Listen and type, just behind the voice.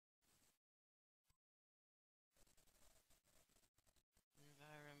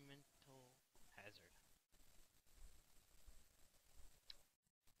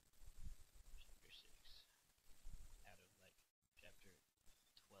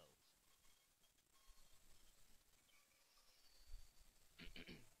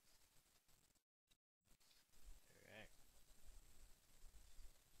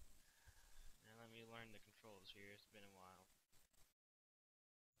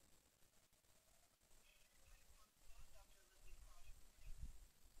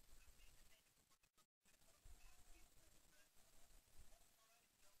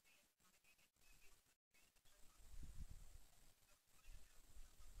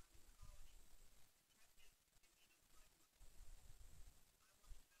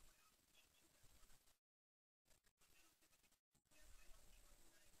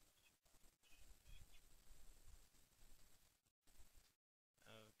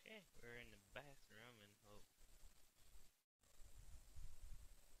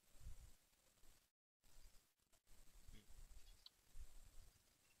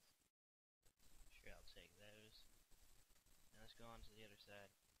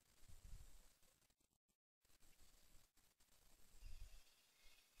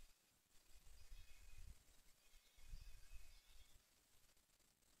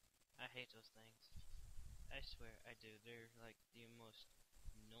hate those things. I swear I do. They're like the most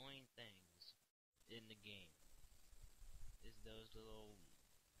annoying things in the game. Is those little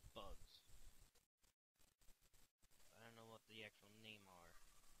bugs. I don't know what the actual name are,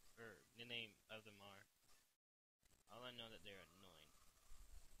 or the name of them are. All I know that they're annoying.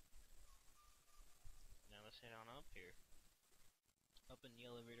 Now let's head on up here. Up in the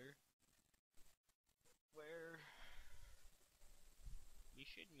elevator, where we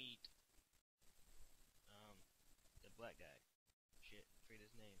should meet the black guy. Shit, I forget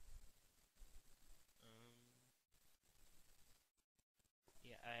his name.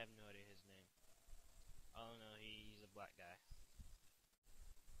 Yeah, I have no idea his name. All I know, he's a black guy.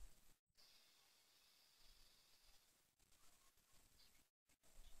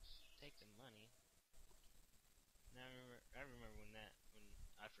 Take the money. Now I remember when I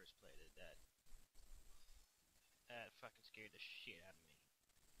first played it, that fucking scared the shit out of me.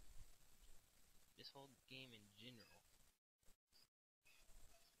 This whole game in general.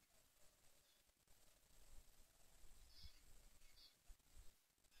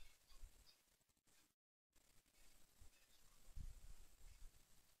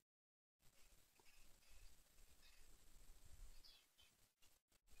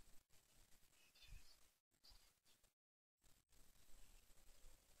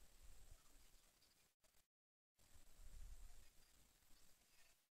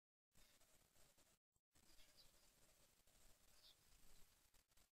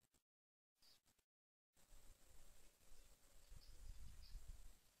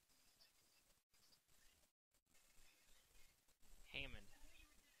 Hammond.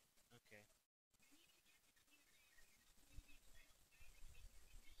 Okay.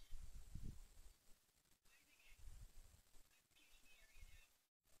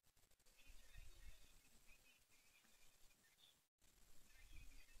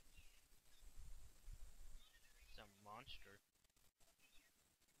 Some monster.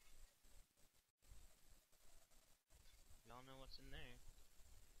 Y'all know what's in there.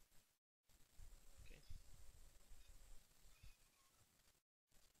 Okay.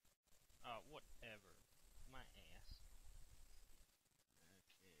 Oh, whatever. My ass.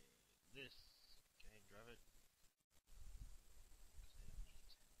 Okay. This. Can I drive it?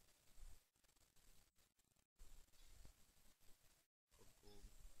 'Cause I don't need it. Gold. Yeah.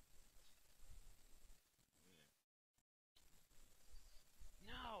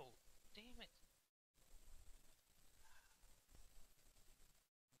 No! Damn it!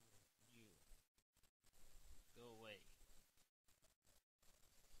 You. Go away.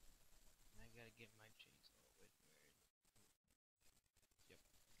 I gotta get my chainsaw. Wait, where is it? Yep.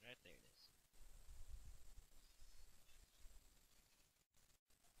 Right there it is.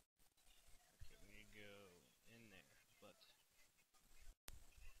 Okay, we need to go in there. But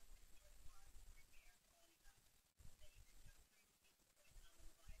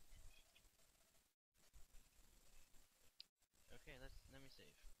okay, let me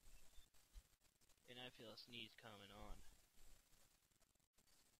save. And I feel a sneeze coming on.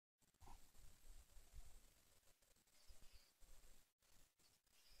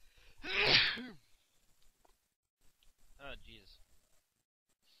 Oh Jesus.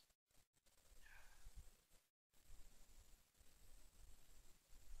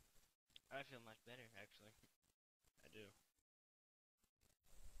 I feel much better actually. I do.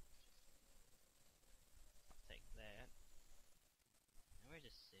 I'll take that. Now where's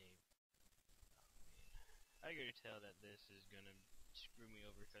the save? Oh man. I can tell that this is gonna screw me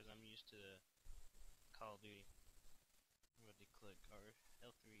over because I'm used to the Call of Duty. What they click or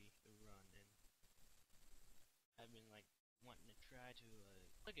L3 to run, and I've been like wanting to try to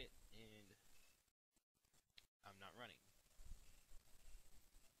click it, and I'm not running.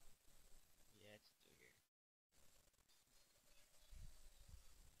 Yeah, it's still here.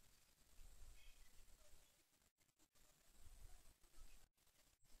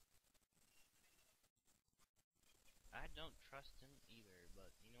 I don't trust him either,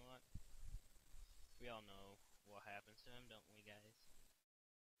 but you know what? We all know what happens to him, don't we, guys?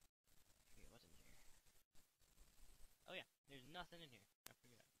 I forget what's in here. Oh yeah, there's nothing in here. I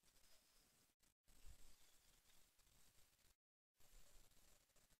forgot.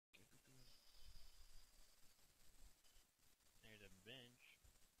 There's a bench.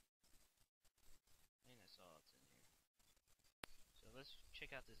 I think that's all that's in here. So let's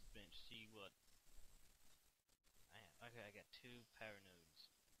check out this bench, see what I have. Okay, I got 2 power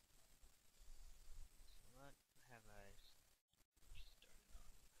nodes. So what have I started on?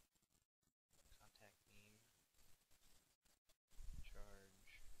 Contact beam.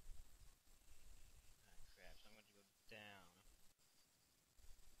 Charge. Ah crap, so I'm going to go down.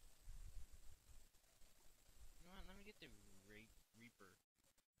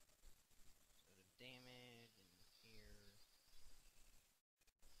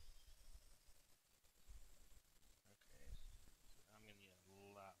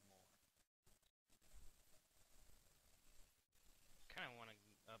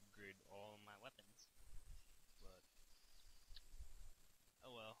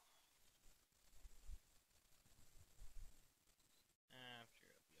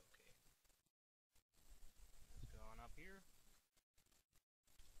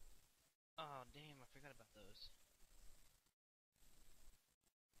 forgot about those.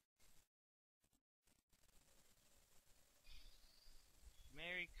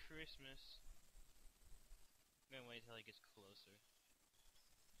 Merry Christmas. I'm gonna wait till he gets closer.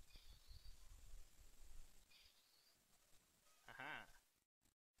 Haha.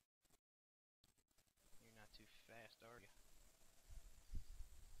 You're not too fast, are you?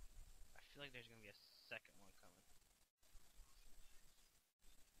 I feel like there's gonna be a second one coming.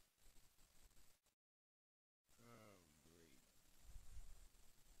 Oh, great.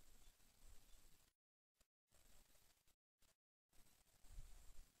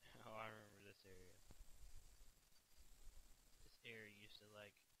 Oh, I remember this area. This area used to,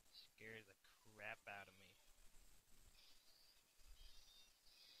 like, scare the crap out of me.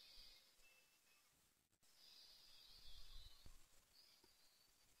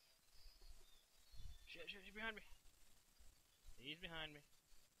 Shit, shit, he's behind me. He's behind me.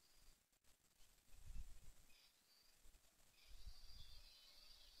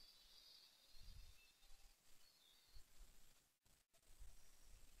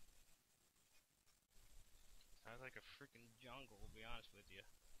 Sounds like a freaking jungle, to be honest with you.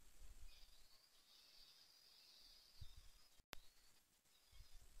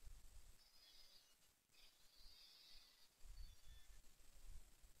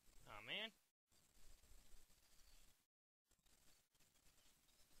 Aw, man.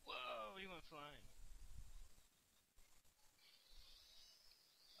 Whoa, he went flying.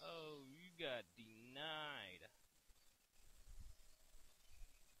 Oh, you got denied.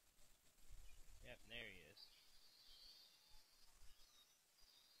 Yep, there he is.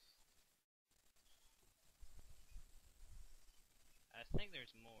 I think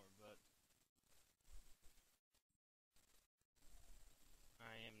there's more, but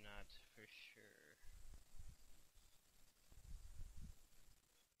I am not for sure.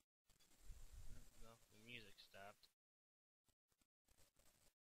 Well, the music stopped.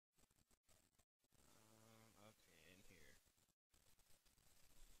 Okay, in here.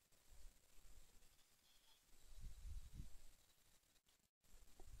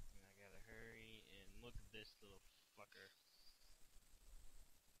 And I gotta hurry and look at this little fucker.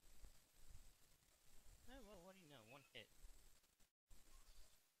 Oh, well, what do you know? One hit.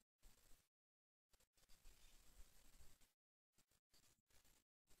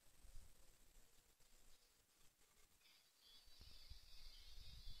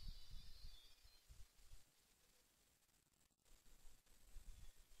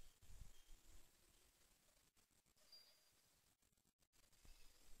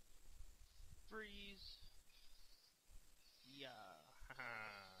 Freeze! Yeah,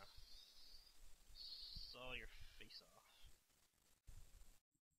 haha. Saw your face off.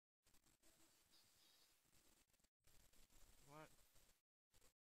 What?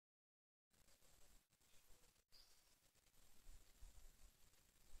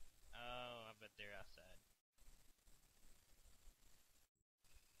 Oh, I bet they're outside.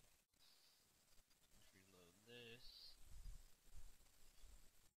 Let's reload this.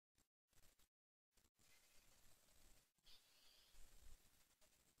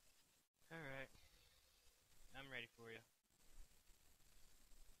 Alright, I'm ready for you.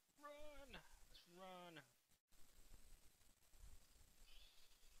 Run! Let's run!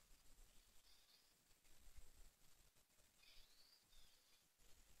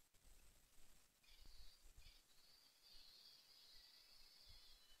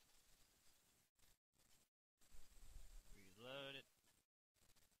 Reload it.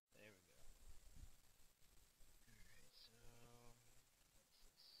 There we go. Alright, so... what's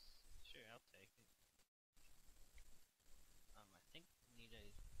this? Sure, I'll take it. I think we need a...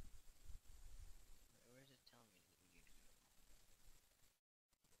 Where is it telling me that we need to go?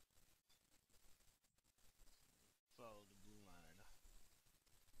 Follow the blue line.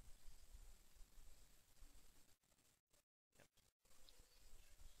 Yep.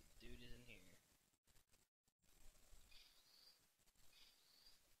 The dude is in here.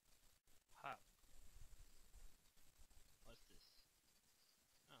 Hop. What's this?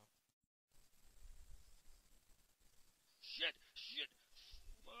 Oh. Shit! Shit!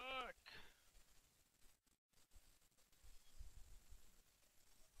 Fuck!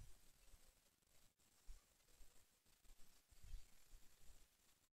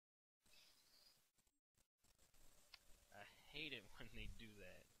 I hate it when they do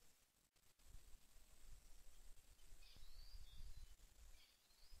that.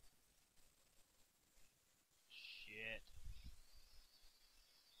 Shit.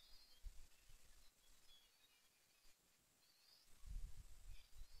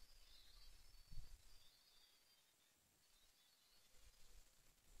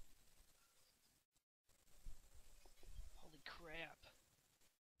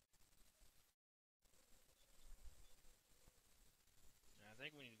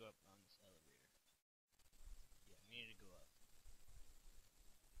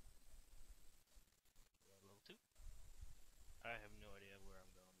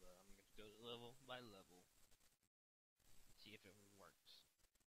 if it